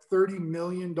 They've got $30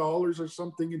 million or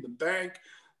something in the bank.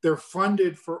 They're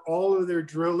funded for all of their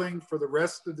drilling for the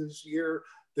rest of this year.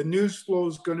 The news flow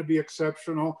is going to be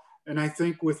exceptional. And I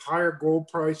think with higher gold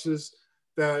prices,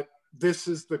 that this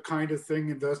is the kind of thing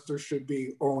investors should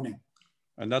be owning.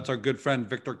 And that's our good friend,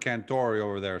 Victor Cantori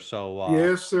over there. So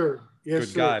yes, sir. Yes,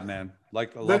 good guy, man.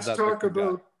 Let's talk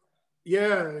about, guy.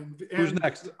 Yeah. And who's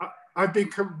next? I've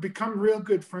become real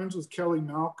good friends with Kelly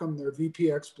Malcolm, their VP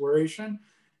Exploration.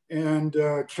 And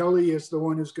Kelly is the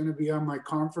one who's going to be on my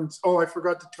conference. Oh, I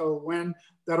forgot to tell when.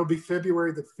 That'll be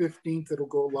February the 15th. It'll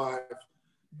go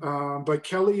live. But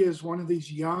Kelly is one of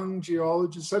these young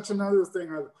geologists. That's another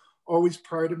thing I've always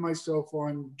prided myself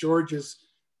on, George, is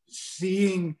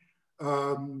seeing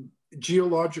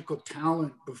geological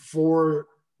talent before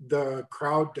the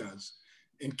crowd does.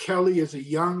 And Kelly is a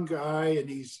young guy, and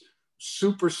he's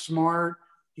super smart.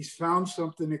 He's found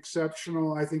something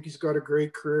exceptional. I think he's got a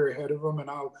great career ahead of him, and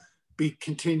I'll be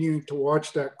continuing to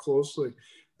watch that closely.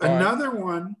 Another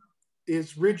one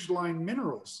is Ridgeline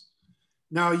Minerals.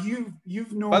 Now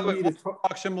you've known. By the way, what's the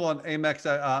stock symbol on Amex?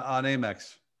 On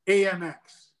Amex. AMX.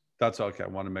 That's okay. I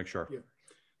want to make sure. Yeah.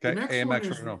 Okay. The next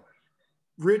AMX. one is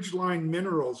Ridgeline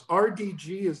Minerals.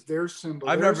 RDG is their symbol.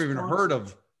 I've never even heard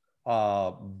of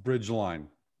Ridgeline.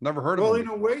 Never heard of them. Well, in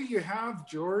a way you have,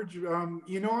 George.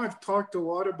 I've talked a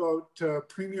lot about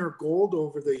Premier Gold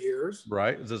over the years.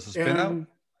 Right. Is this a spin out?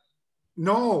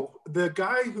 No, the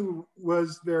guy who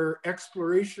was their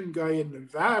exploration guy in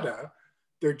Nevada,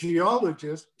 their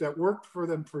geologist that worked for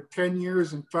them for 10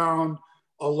 years and found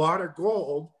a lot of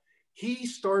gold, he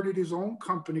started his own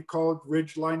company called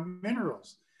Ridgeline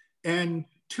Minerals. And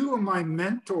two of my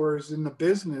mentors in the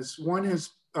business, one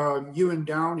is Ewan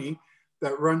Downey,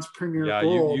 that runs Premier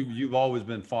Gold. Yeah, you've always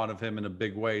been fond of him in a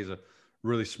big way. He's a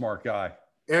really smart guy.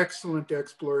 Excellent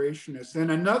explorationist.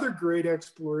 And another great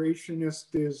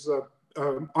explorationist is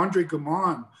Andre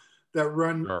Gumon that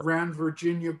ran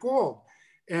Virginia Gold.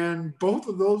 And both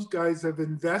of those guys have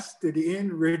invested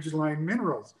in Ridgeline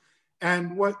Minerals.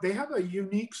 And they have a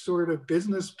unique sort of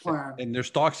business plan. And their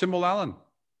stock symbol, Alan?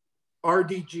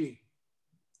 RDG,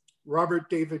 Robert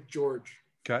David George.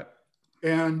 Okay.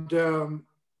 And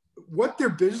what their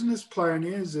business plan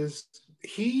is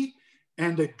he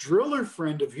and a driller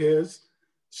friend of his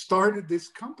started this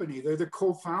company. They're the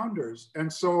co-founders.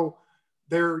 And so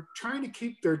they're trying to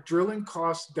keep their drilling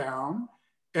costs down,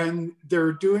 and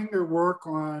they're doing their work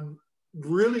on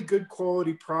really good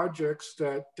quality projects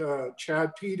that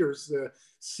Chad Peters, the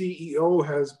CEO,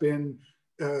 has been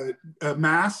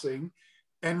amassing.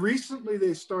 And recently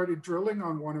they started drilling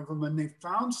on one of them, and they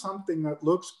found something that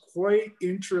looks quite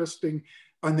interesting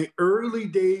on the early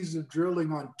days of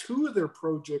drilling on two of their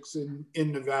projects in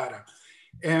Nevada.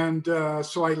 And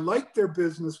so I like their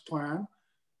business plan.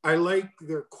 I like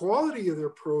their quality of their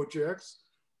projects.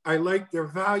 I like their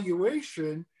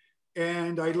valuation.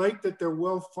 And I like that they're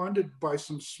well funded by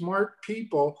some smart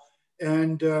people.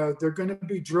 and they're going to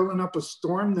be drilling up a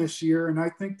storm this year. And I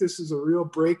think this is a real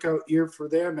breakout year for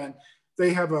them. And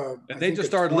they have and they just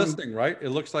started listing, right? It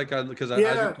looks like, because as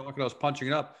you're talking, I was punching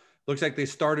it up. Looks like they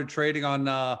started trading on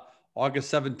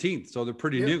August 17th. So they're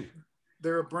pretty new.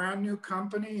 They're a brand new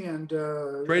company and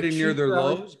trading near their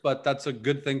lows, but that's a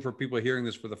good thing for people hearing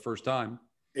this for the first time.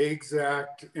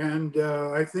 Exact. And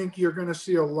I think you're going to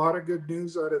see a lot of good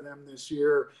news out of them this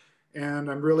year.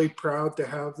 And I'm really proud to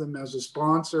have them as a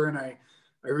sponsor. And I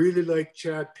really like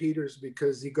Chad Peters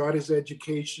because he got his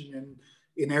education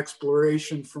in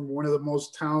exploration from one of the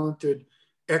most talented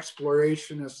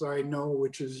explorationists I know,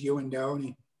 which is Ewan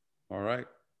Downey. All right.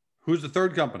 Who's the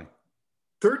third company?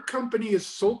 Third company is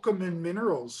Sokoman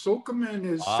Minerals. Sokoman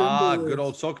is good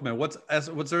old Sokoman. What's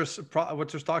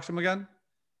their stock symbol again?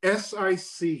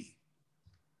 SIC.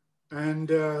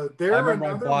 And I remember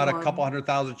I bought a couple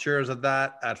 100,000 shares of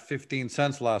that at 15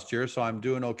 cents last year, so I'm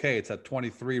doing okay. It's at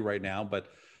 23 right now, but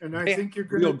I think you're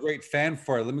real great fan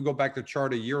for it. Let me go back to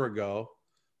chart a year ago,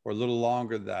 or a little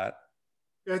longer than that.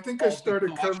 I think I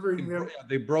started covering them.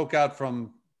 They broke out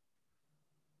from.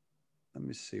 Let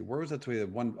me see. Where was that tweet?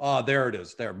 There it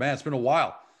is. There, man. It's been a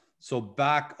while. So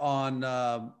back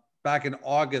in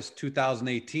August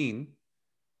 2018.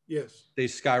 Yes. They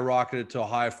skyrocketed to a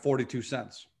high of 42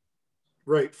 cents.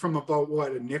 Right. From about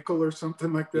what, a nickel or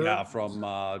something like that? Yeah, from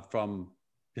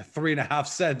 3.5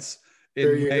 cents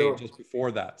in May, just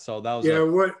before that. So that was,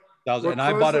 and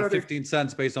I bought it at 15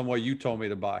 cents based on what you told me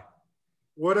to buy.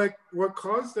 What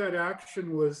caused that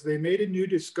action was they made a new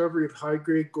discovery of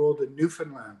high-grade gold in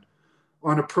Newfoundland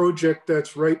on a project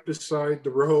that's right beside the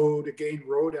road, again,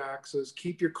 road access,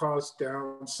 keep your costs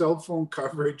down, cell phone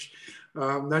coverage.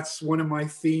 That's one of my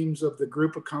themes of the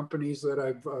group of companies that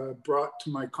I've brought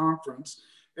to my conference,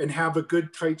 and have a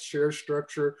good tight share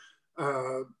structure.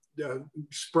 Eric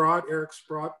Sprott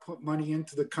put money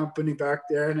into the company back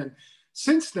then. And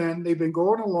since then, they've been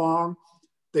going along.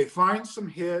 They find some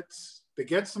hits, they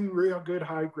get some real good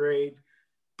high grade,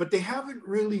 but they haven't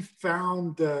really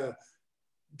found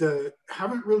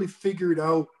haven't really figured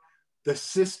out the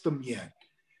system yet.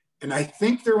 And I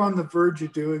think they're on the verge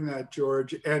of doing that,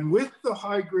 George. And with the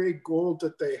high grade gold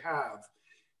that they have,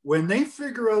 when they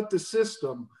figure out the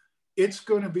system, it's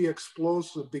going to be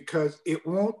explosive, because it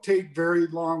won't take very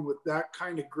long with that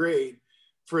kind of grade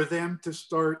for them to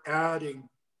start adding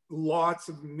lots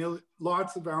of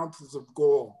ounces of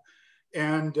gold.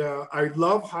 And I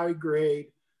love high grade.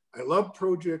 I love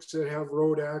projects that have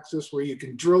road access where you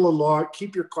can drill a lot,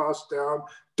 keep your costs down,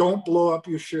 don't blow up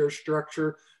your share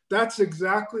structure. That's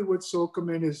exactly what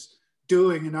Sokoman is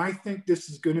doing. And I think this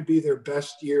is going to be their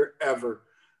best year ever.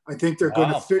 I think they're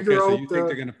going to figure out. So you think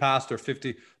they're going to pass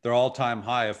their all-time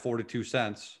high of 42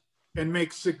 cents and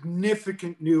make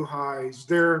significant new highs.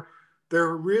 They're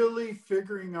really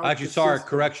figuring out. Actually, sorry,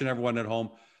 correction, everyone at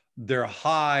home. Their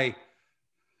high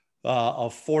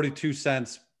of 42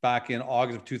 cents back in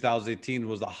August of 2018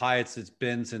 was the highest it's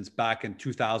been since back in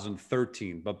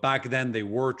 2013. But back then they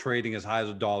were trading as high as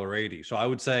 $1.80. So I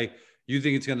would say you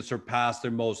think it's going to surpass their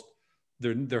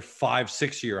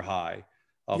 5-6 year high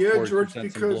of 42 George,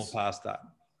 cents and blow past that.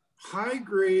 High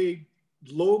grade,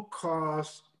 low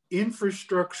cost,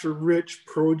 infrastructure rich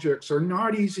projects are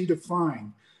not easy to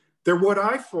find. They're what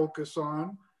I focus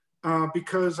on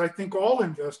because I think all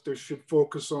investors should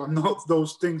focus on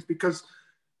those things, because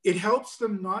it helps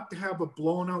them not to have a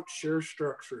blown out share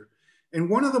structure. And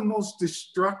one of the most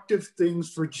destructive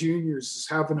things for juniors is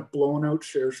having a blown out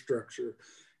share structure.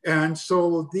 And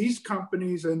so these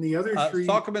companies and the other three.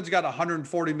 Sokoman's got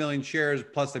 140 million shares,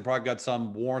 plus they probably got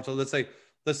some warrants. So let's say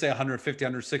 150,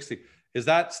 160. Is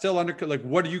that still under, like,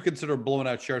 what do you consider a blown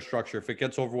out share structure if it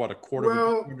gets over what, a quarter?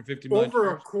 Well, 150 million over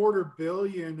shares? $250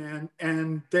 million,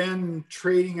 and then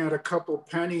trading at a couple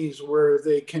pennies where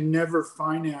they can never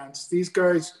finance. These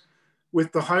guys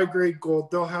with the high grade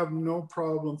gold, they'll have no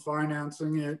problem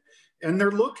financing it. And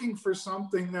they're looking for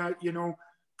something that,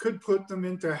 could put them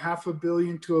into $500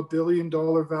 million to $1 billion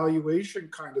valuation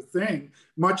kind of thing,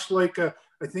 much like I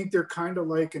think they're kind of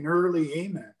like an early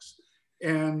Amex.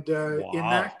 And in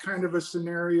that kind of a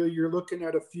scenario, you're looking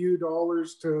at a few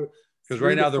dollars to. Because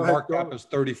right now their market cap is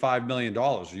 $35 million.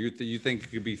 You think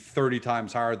it could be 30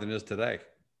 times higher than it is today?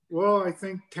 Well, I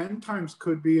think 10 times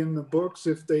could be in the books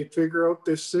if they figure out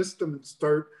this system and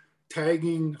start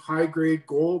tagging high grade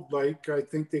gold like I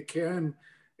think they can.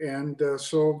 And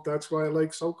so that's why I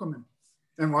like Sokoman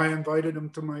and why I invited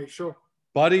him to my show.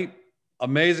 Buddy,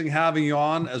 amazing having you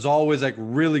on. As always, like,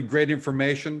 really great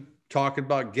information. Talking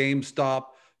about GameStop,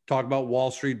 talking about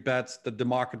Wall Street bets, the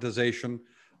democratization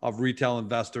of retail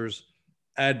investors,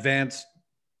 Advanced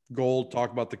Gold,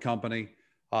 talk about the company.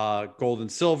 gold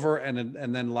and silver,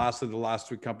 and then lastly, the last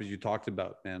three companies you talked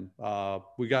about, man.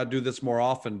 We got to do this more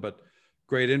often, but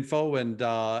great info,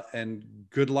 and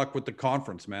good luck with the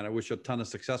conference, man. I wish you a ton of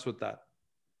success with that.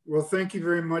 Well, thank you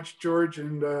very much, George,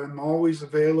 and I'm always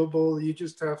available. You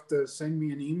just have to send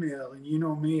me an email, and you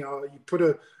know me, you put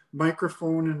a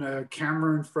microphone and a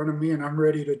camera in front of me, and I'm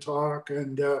ready to talk.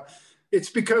 And it's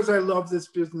because I love this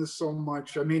business so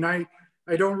much. I mean, I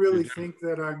don't really think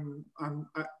that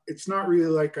it's not really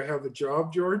like I have a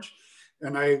job, George,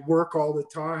 and I work all the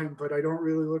time, but I don't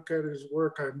really look at it as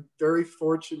work. I'm very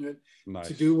fortunate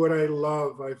to do what I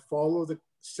love. I follow the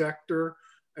sector.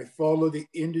 I follow the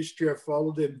industry, I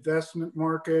follow the investment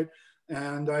market,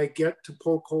 and I get to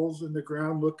poke holes in the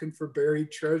ground looking for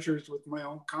buried treasures with my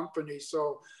own company.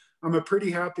 So I'm a pretty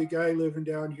happy guy living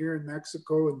down here in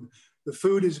Mexico, and the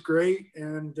food is great.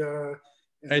 And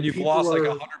you've lost like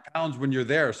 100 pounds when you're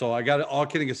there. So I got it, all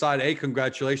kidding aside, A,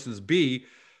 congratulations. B,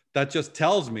 that just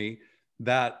tells me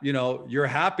that, you know, you're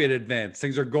happy at Advance.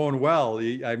 Things are going well.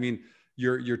 I mean,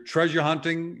 you're treasure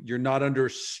hunting, you're not under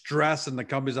stress, and the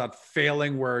company's not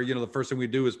failing where, you know, the first thing we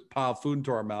do is pile food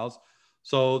into our mouths.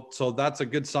 So that's a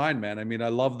good sign, man. I mean, I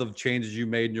love the changes you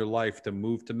made in your life to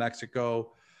move to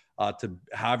Mexico, to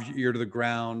have your ear to the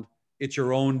ground. It's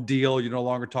your own deal. You no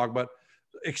longer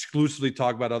exclusively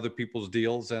talk about other people's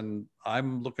deals. And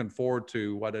I'm looking forward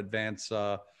to what Advance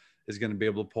is going to be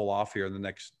able to pull off here in the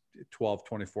next 12,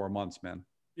 24 months, man.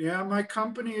 Yeah, my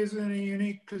company is in a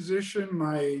unique position.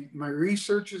 My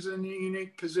research is in a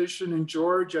unique position. And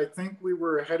George, I think we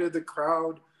were ahead of the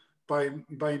crowd by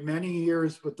many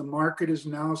years, but the market is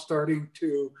now starting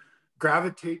to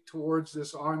gravitate towards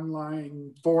this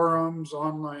online forums,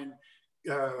 online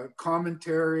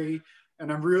commentary.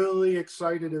 And I'm really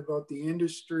excited about the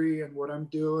industry and what I'm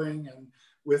doing, and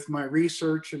with my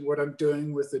research and what I'm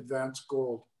doing with Advance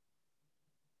Gold.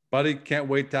 Buddy, can't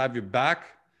wait to have you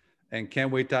back. And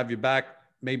can't wait to have you back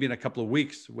maybe in a couple of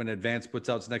weeks when Advance puts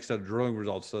out its next set of drilling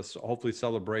results. So hopefully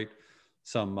celebrate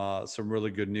some really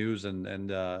good news and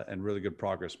really good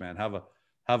progress, man. Have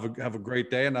a great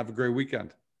day and have a great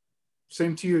weekend.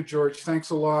 Same to you, George. Thanks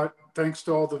a lot. Thanks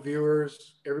to all the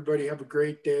viewers. Everybody have a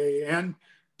great day. And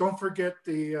don't forget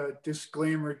the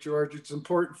disclaimer, George. It's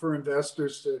important for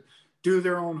investors to do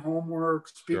their own homework,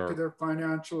 speak to their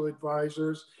financial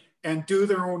advisors, and do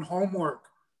their own homework.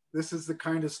 This is the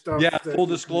kind of stuff. Yeah, full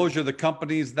disclosure, the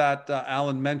companies that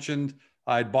Alan mentioned,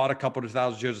 I'd bought a couple of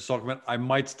thousand shares of Sokomet. I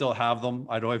might still have them.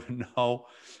 I don't even know.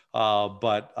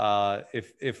 But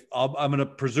if I'm going to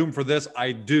presume for this,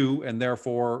 I do. And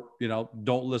therefore, you know,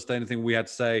 don't list anything we had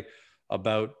to say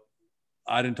about,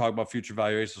 I didn't talk about future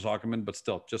valuations of Sokomet, but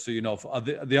still, just so you know,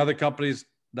 the other companies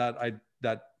that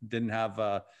didn't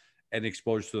have any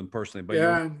exposure to them personally. But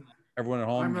yeah, everyone at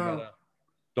home,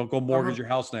 don't go mortgage your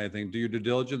house and anything. Do your due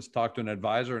diligence, talk to an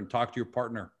advisor, and talk to your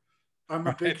partner. I'm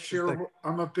a big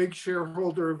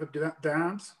shareholder of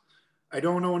Advance. I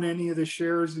don't own any of the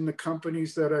shares in the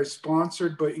companies that I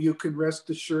sponsored, but you can rest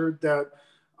assured that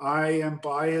I am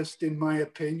biased in my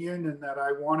opinion and that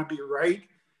I want to be right.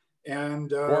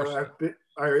 And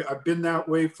I've been that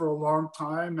way for a long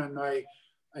time, and I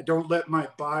don't let my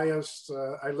bias.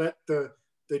 I let the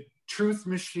truth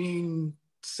machine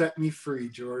set me free,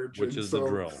 George. Which is the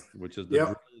drill.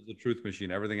 Drill is the truth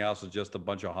machine. Everything else is just a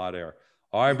bunch of hot air.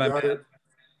 All right, my man.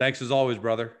 Thanks as always,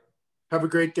 brother. Have a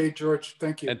great day, George.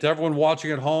 Thank you. And to everyone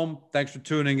watching at home, thanks for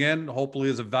tuning in. Hopefully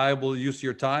it's a valuable use of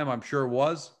your time. I'm sure it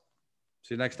was.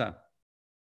 See you next time.